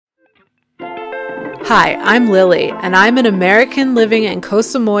Hi, I'm Lily, and I'm an American living in Koh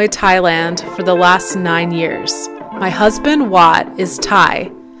Samui, Thailand for the last 9 years. My husband, Watt, is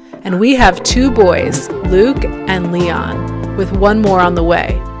Thai, and we have 2 boys, Luke and Leon, with 1 more on the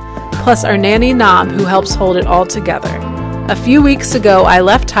way, plus our nanny Nam, who helps hold it all together. A few weeks ago, I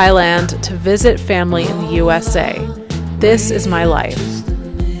left Thailand to visit family in the USA. This is my life.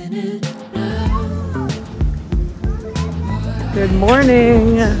 Good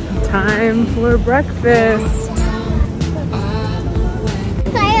morning. Time for breakfast.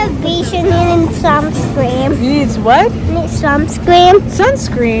 I have vision and sunscreen. You need what? Sunscreen.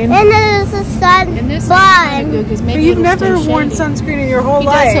 Sunscreen? And there's a sun bun. But you've never worn sunscreen in your whole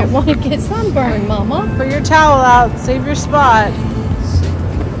life. He doesn't want to get sunburned, Mama. Put your towel out. Save your spot.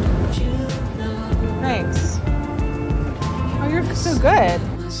 Thanks. Oh, you're so good.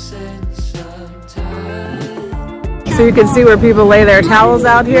 So you can see where people lay their towels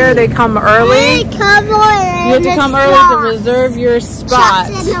out here. They come early. You have to come early to reserve your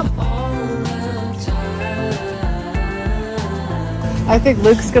spot. I think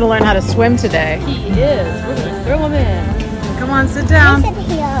Luke's going to learn how to swim today. He is. We're going to throw him in. Come on, sit down.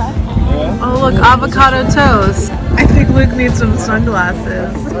 Oh, look, avocado toast. I think Luke needs some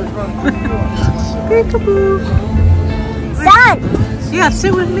sunglasses. Peekaboo. Sun. Yeah,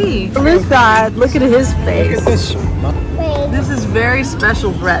 sit with me. Luke, God, look at his face. This is very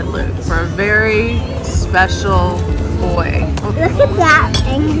special bread, Luke, for a very special boy. Look at that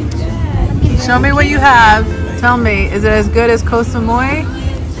thing. Show me what you have. Tell me, is it as good as Koh Samui?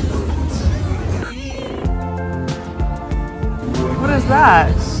 What is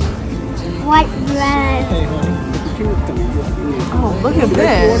that? White bread. Oh, look at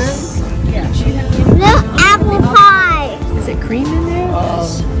this. Look, apple pie. Is it cream in there?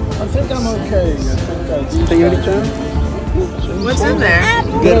 I think I'm okay. What's in there?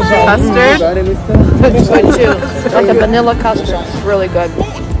 Custard? It's good too. Like a vanilla custard. It's really good.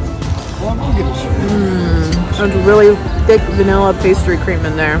 There's really thick vanilla pastry cream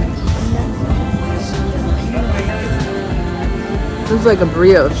in there. This is like a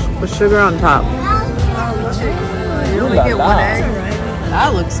brioche with sugar on top. You only get 1 egg?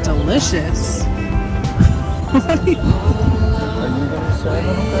 That looks delicious. What are you?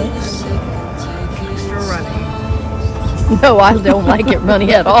 Extra runny. No, I don't like it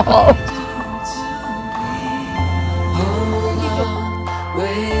runny at all.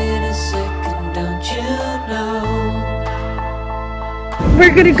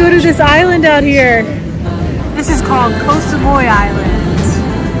 We're gonna go to this island out here. This is called Koh Samui Island.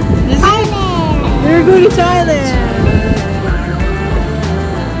 Thailand. We're going to Thailand.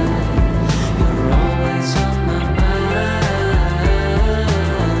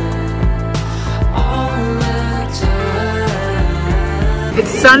 It's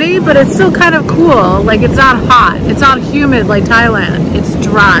sunny, but it's still kind of cool. Like, it's not hot. It's not humid like Thailand. It's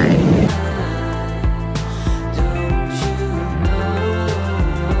dry.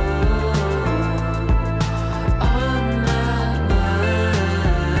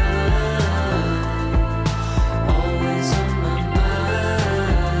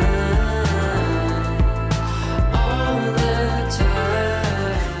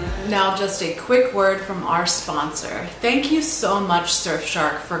 Now, just a quick word from our sponsor. Thank you so much,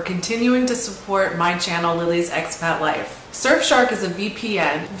 Surfshark, for continuing to support my channel, Lily's Expat Life. Surfshark is a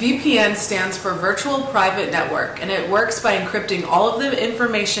VPN. VPN stands for Virtual Private Network, and it works by encrypting all of the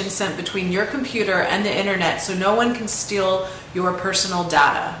information sent between your computer and the internet so no one can steal your personal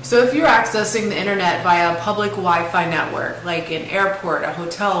data. So if you're accessing the internet via a public Wi-Fi network, like an airport, a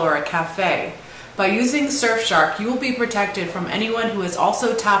hotel, or a cafe, by using Surfshark, you will be protected from anyone who has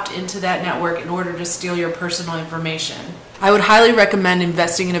also tapped into that network in order to steal your personal information. I would highly recommend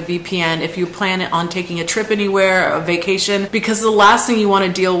investing in a VPN if you plan on taking a trip anywhere, a vacation, because the last thing you want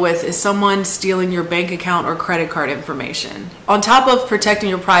to deal with is someone stealing your bank account or credit card information. On top of protecting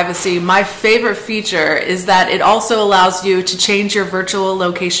your privacy, my favorite feature is that it also allows you to change your virtual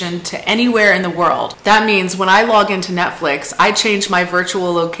location to anywhere in the world. That means when I log into Netflix, I change my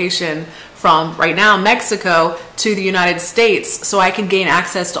virtual location from, right now, Mexico to the United States, so I can gain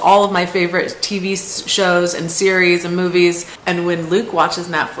access to all of my favorite TV shows and series and movies. And when Luke watches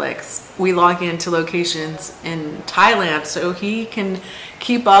Netflix, we log into locations in Thailand so he can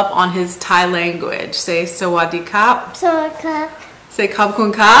keep up on his Thai language. Say Sawadee Kap. Say Khop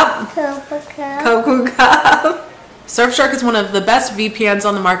Kun Kap. Khop Kun Kap. Surfshark is one of the best VPNs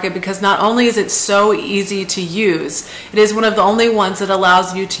on the market because not only is it so easy to use, it is one of the only ones that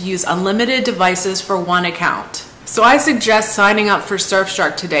allows you to use unlimited devices for one account. So I suggest signing up for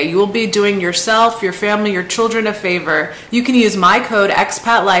Surfshark today. You will be doing yourself, your family, your children a favor. You can use my code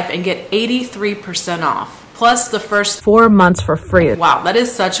EXPATLIFE and get 83% off, plus the first 4 months for free. Wow, that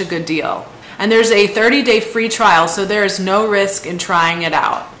is such a good deal. And there's a 30-day free trial, so there is no risk in trying it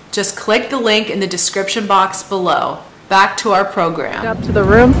out. Just click the link in the description box below. Back to our program. Up to the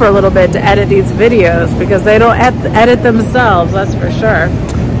room for a little bit to edit these videos because they don't edit themselves, that's for sure.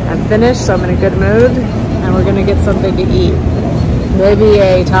 I'm finished, so I'm in a good mood, and we're gonna get something to eat. Maybe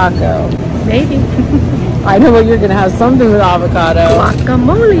a taco. Maybe. I know what you're gonna have, something with avocado.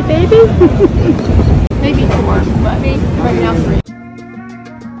 Guacamole, baby. Maybe 4, but right now 3.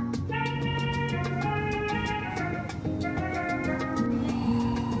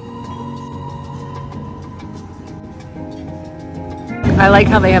 I like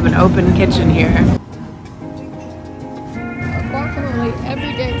how they have an open kitchen here. Guacamole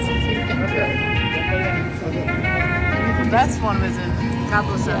every day since we got here. The best one was in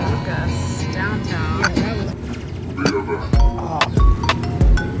Koh Samui, downtown. Yeah, that was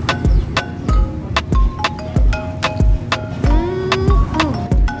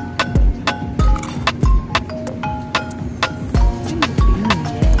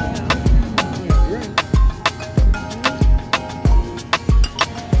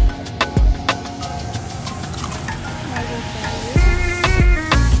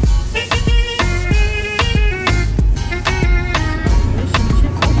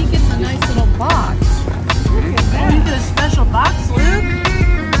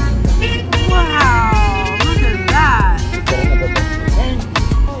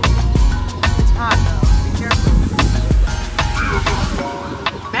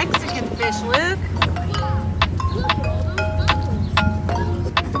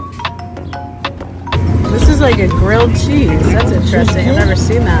like a grilled cheese. That's interesting. I've never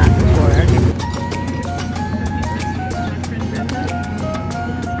seen that before.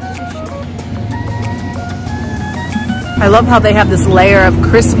 I love how they have this layer of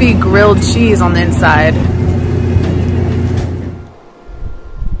crispy grilled cheese on the inside.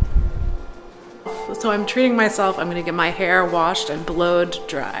 So I'm treating myself. I'm gonna get my hair washed and blowed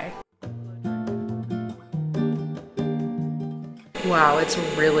dry. Wow, it's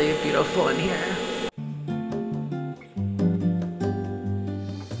really beautiful in here.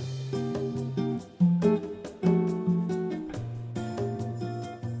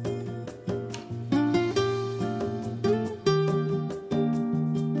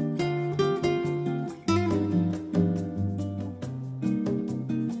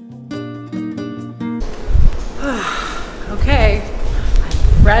 Okay,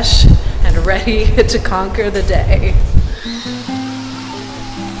 I'm fresh and ready to conquer the day.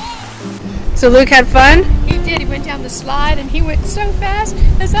 So Luke had fun? He did. He went down the slide and he went so fast.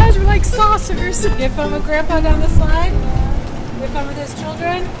 His eyes were like saucers. You have fun with Grandpa down the slide? You have fun with his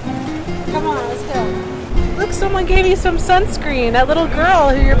children? Come on, let's go. Look, someone gave you some sunscreen. That little girl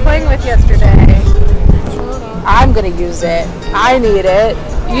who you're playing with yesterday. I'm gonna use it. I need it.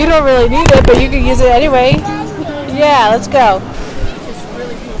 You don't really need it, but you can use it anyway. Yeah, let's go.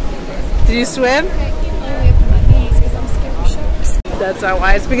 Did you swim? That's not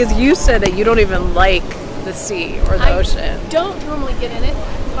wise, because you said that you don't even like the sea or the ocean. I don't normally get in it,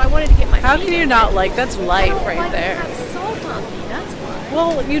 but I wanted to get my How feet can you in not it. like? That's life right like there. To have salt on me, that's why.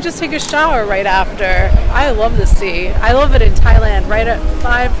 Well, you just take a shower right after. I love the sea. I love it in Thailand right at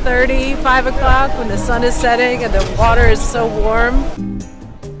 5:30, 5 o'clock when the sun is setting and the water is so warm.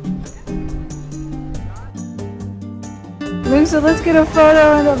 So let's get a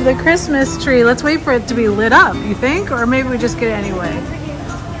photo of the Christmas tree. Let's wait for it to be lit up, you think? Or maybe we just get it anyway.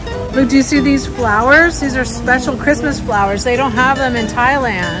 Look, do you see these flowers? These are special Christmas flowers. They don't have them in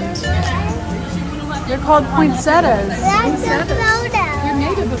Thailand. They're called poinsettias. They're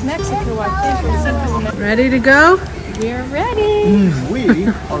native of Mexico, I think. Ready to go? We're ready. We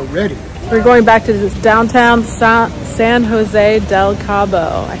are ready. We're going back to this downtown San Jose del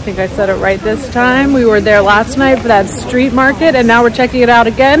Cabo. I think I said it right this time. We were there last night for that street market, and now we're checking it out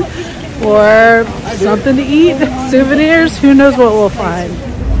again for something to eat, souvenirs. Who knows what we'll find.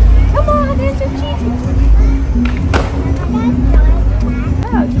 Come on, there's a chicken.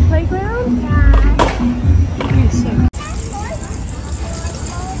 Oh, the playground?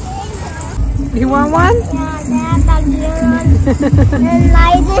 You want one?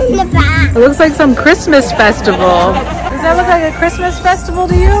 It It looks like some Christmas festival. Does that look like a Christmas festival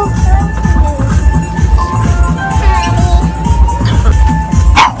to you?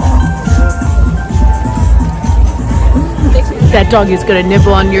 That doggy's gonna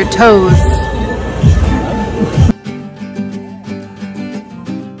nibble on your toes.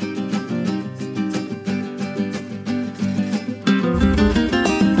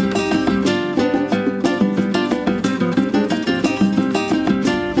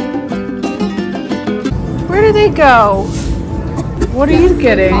 did they go? What are you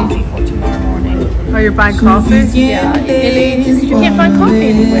getting? Coffee for tomorrow morning. Oh, you're buying coffee? Yeah, you can't find coffee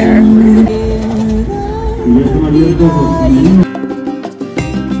anywhere.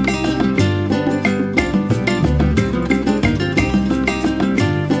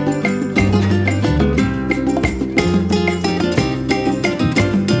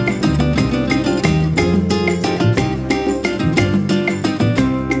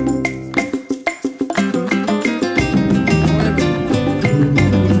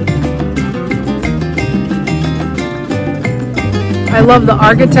 I love the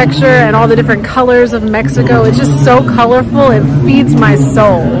architecture and all the different colors of Mexico. It's just so colorful. It feeds my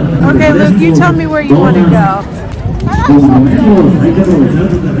soul. Okay, Luke, you tell me where you want to go.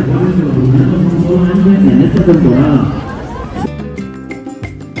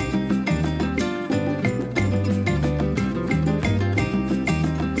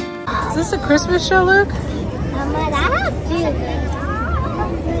 Is this a Christmas show, Luke? Mama, that's food.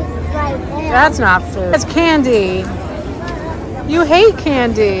 Right there. That's not food. That's candy. You hate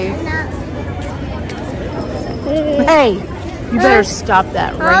candy. Hey, you better stop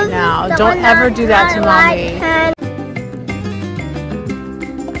that right now. Don't ever do that to mommy.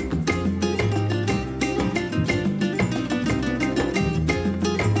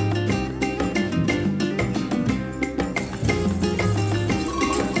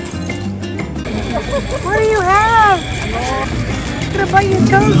 What do you have? It's gonna bite your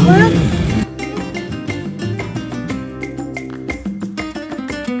toes, Luke.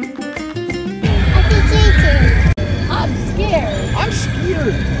 I'm scared. I'm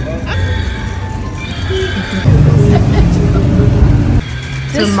scared.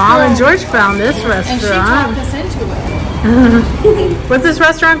 So Mom and George found this And she restaurant. talked us into it. What's this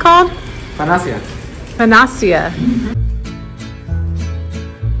restaurant called? Panacea. Panacea.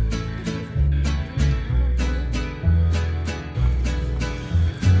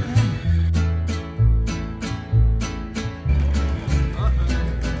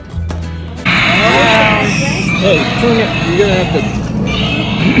 Hey, turn it. You're gonna have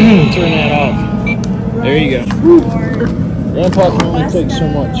to turn that off. There you go. Grandpa can only take so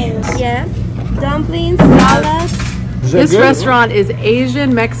much. Yeah. Dumplings, salad. This restaurant is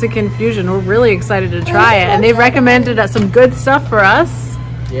Asian Mexican fusion. We're really excited to try it, and they've recommended some good stuff for us.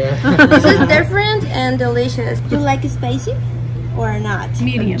 Yeah. This is different and delicious. Do you like it spicy or not?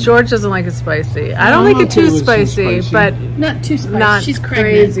 Medium. George doesn't like it spicy. I don't like it too spicy, but Not too spicy. not She's pregnant.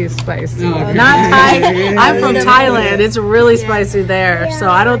 crazy spicy. Not Thai. I'm from Thailand. It's really spicy there, so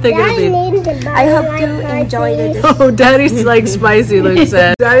I don't think it'll be. I hope you enjoyed it. Oh, Daddy's like spicy, Luke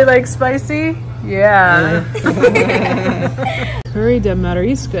said. Daddy likes spicy? Yeah. Curry de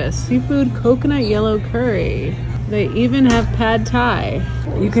mariscos, seafood coconut yellow curry. They even have pad thai.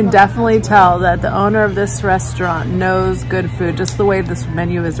 You can definitely tell that the owner of this restaurant knows good food, just the way this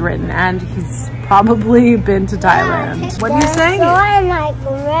menu is written, and he's probably been to Thailand. What are you saying?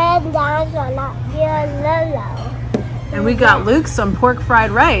 And we got Luke some pork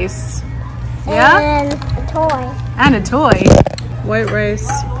fried rice. Yeah? And a toy. And a toy. White rice,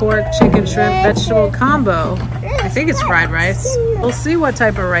 pork, chicken, shrimp, vegetable combo. I think it's fried rice. We'll see what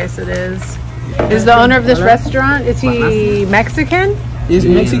type of rice it is. Is the owner of this restaurant, is he Mexican? It's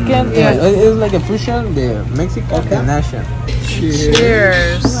Mexican. Yeah, it's like a fusion, the Mexican and Asian.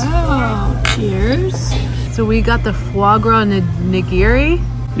 Cheers. Wow. Cheers. So we got the foie gras nigiri,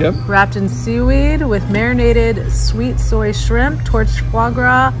 Yep. wrapped in seaweed with marinated sweet soy shrimp, torched foie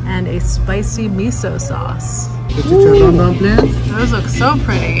gras, and a spicy miso sauce. Those look so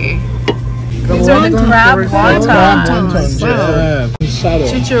pretty. These are the crab wontons. Yeah. Asado.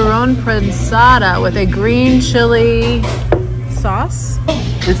 Chicharron prensada with a green chili sauce.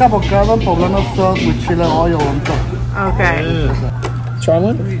 It's avocado poblano sauce with chili oil on top. Okay. Try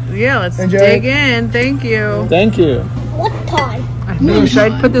one? Yeah, let's Enjoy. dig in. Thank you. Thank you. What time? I think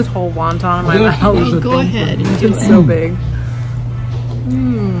should I put this whole wonton in my mouth? Go ahead. It's so big.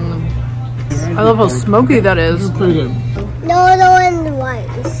 I love how smoky that is. Pretty good. Noodle and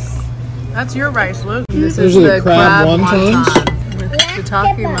rice. That's your rice, Luke. This Those is are the the crab wontons. wonton with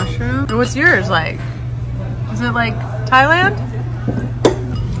shiitake mushroom. And what's yours like? Is it like Thailand?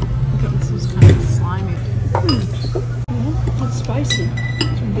 This is kind of slimy. It's spicy.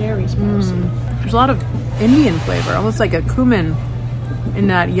 It's very spicy. There's a lot of Indian flavor, almost like a cumin in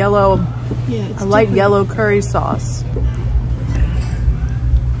that yellow, Yeah, it's a light different. yellow curry sauce.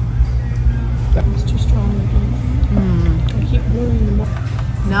 It's too strong. I keep moving them up.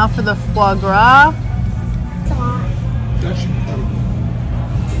 Now for the foie gras. That's incredible.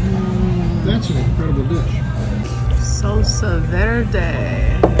 That's an incredible dish. Salsa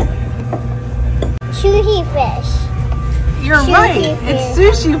verde. sushi fish. You're Sushi right. fish. It's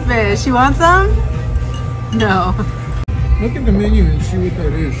sushi fish. You want some? No. Look at the menu and see what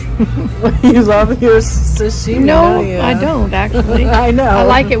that is. You love your sashimi. No, don't you? I don't actually. I know. I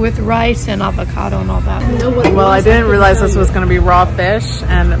like it with rice and avocado and all that. Well, I didn't realize this was going to be raw fish,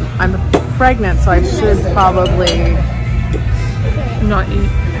 and I'm pregnant, so I should probably Not eat.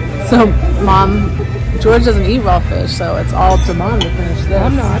 So, Mom, George doesn't eat raw fish, so it's all up to Mom to finish this.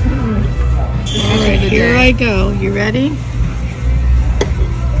 I'm not. All right, here I go. You ready?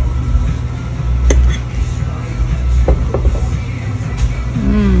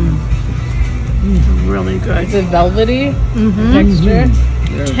 Really good. Is it velvety texture?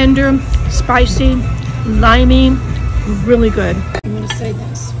 Tender, spicy, limey, really good. I'm gonna say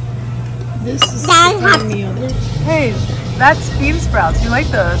this. This is the meal. Hey, that's bean sprouts. You like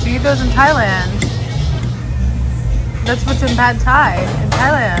those? You eat those in Thailand. That's what's in pad Thai in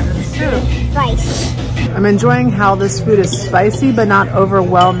Thailand. It's soup. Rice. I'm enjoying how this food is spicy, but not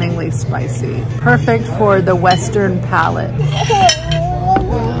overwhelmingly spicy. Perfect for the Western palate. Look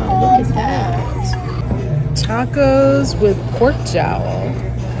at that. Tacos with pork jowl.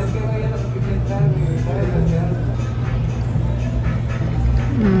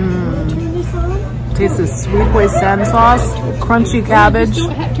 Taste the sweet hoisin sauce, crunchy cabbage, a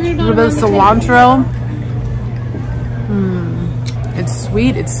little bit of cilantro. It's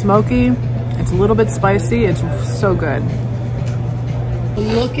sweet, it's smoky, it's a little bit spicy, it's so good.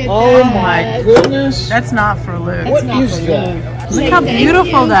 Look at Oh that. my goodness. That's not for Luke. What is that? Look how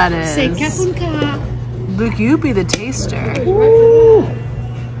beautiful that is. Say kapunka. Luke, you be the taster.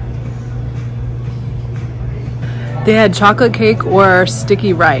 They had chocolate cake or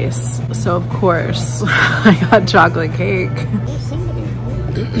sticky rice. So of course, I got chocolate cake.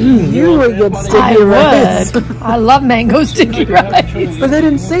 You would get sticky rice. I love mango sticky rice. But they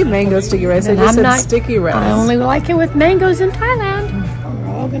didn't say mango sticky rice, they just said sticky rice. I only like it with mangoes in Thailand.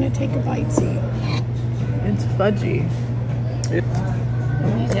 We're all gonna take a bite, see. It's fudgy.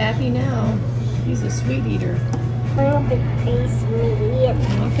 He's happy now. He's a sweet eater. Little bit taste me. I'm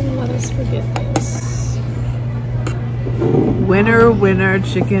not gonna let us forget this. Winner, winner,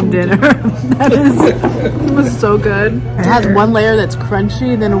 chicken dinner. That was so good. It has one layer that's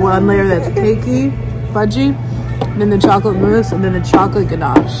crunchy, then one layer that's cakey, fudgy, and then the chocolate mousse, and then the chocolate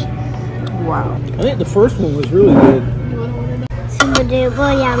ganache. Wow. I think the first one was really good. Super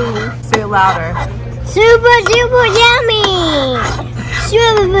duper yummy. Say it louder. Super duper yummy.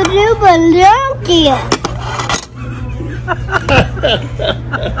 Super duper lunky.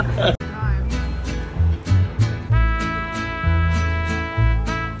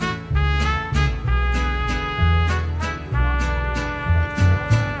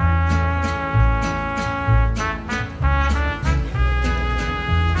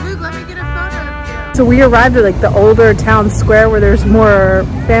 So we arrived at like the older town square where there's more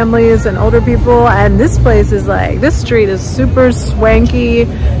families and older people, and this place is like, this street is super swanky,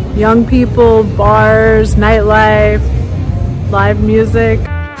 young people, bars, nightlife, live music.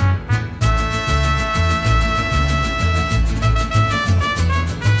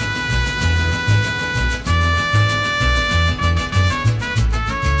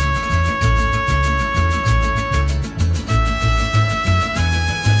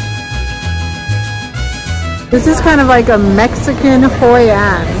 This is kind of like a Mexican Hoi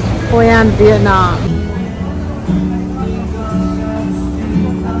An, Vietnam.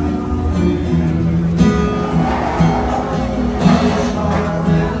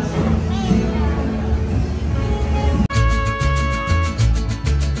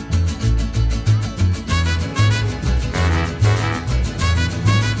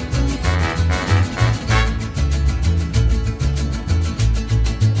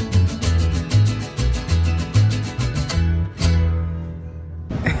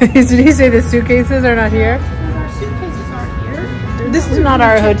 Did he say the suitcases are not here? Our suitcases aren't here. This is not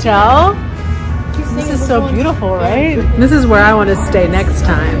our hotel. This is so beautiful, right? This is where I want to stay next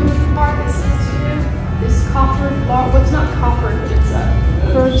time. This coffer bar, what's not coffer, but it's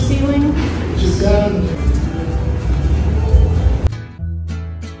a curved ceiling.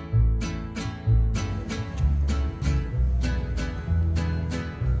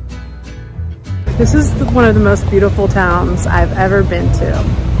 This is one of the most beautiful towns I've ever been to.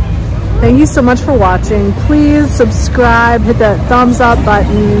 Thank you so much for watching. Please subscribe, hit that thumbs up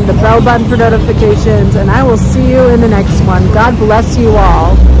button, the bell button for notifications, and I will see you in the next one. God bless you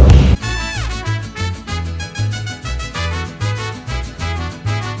all.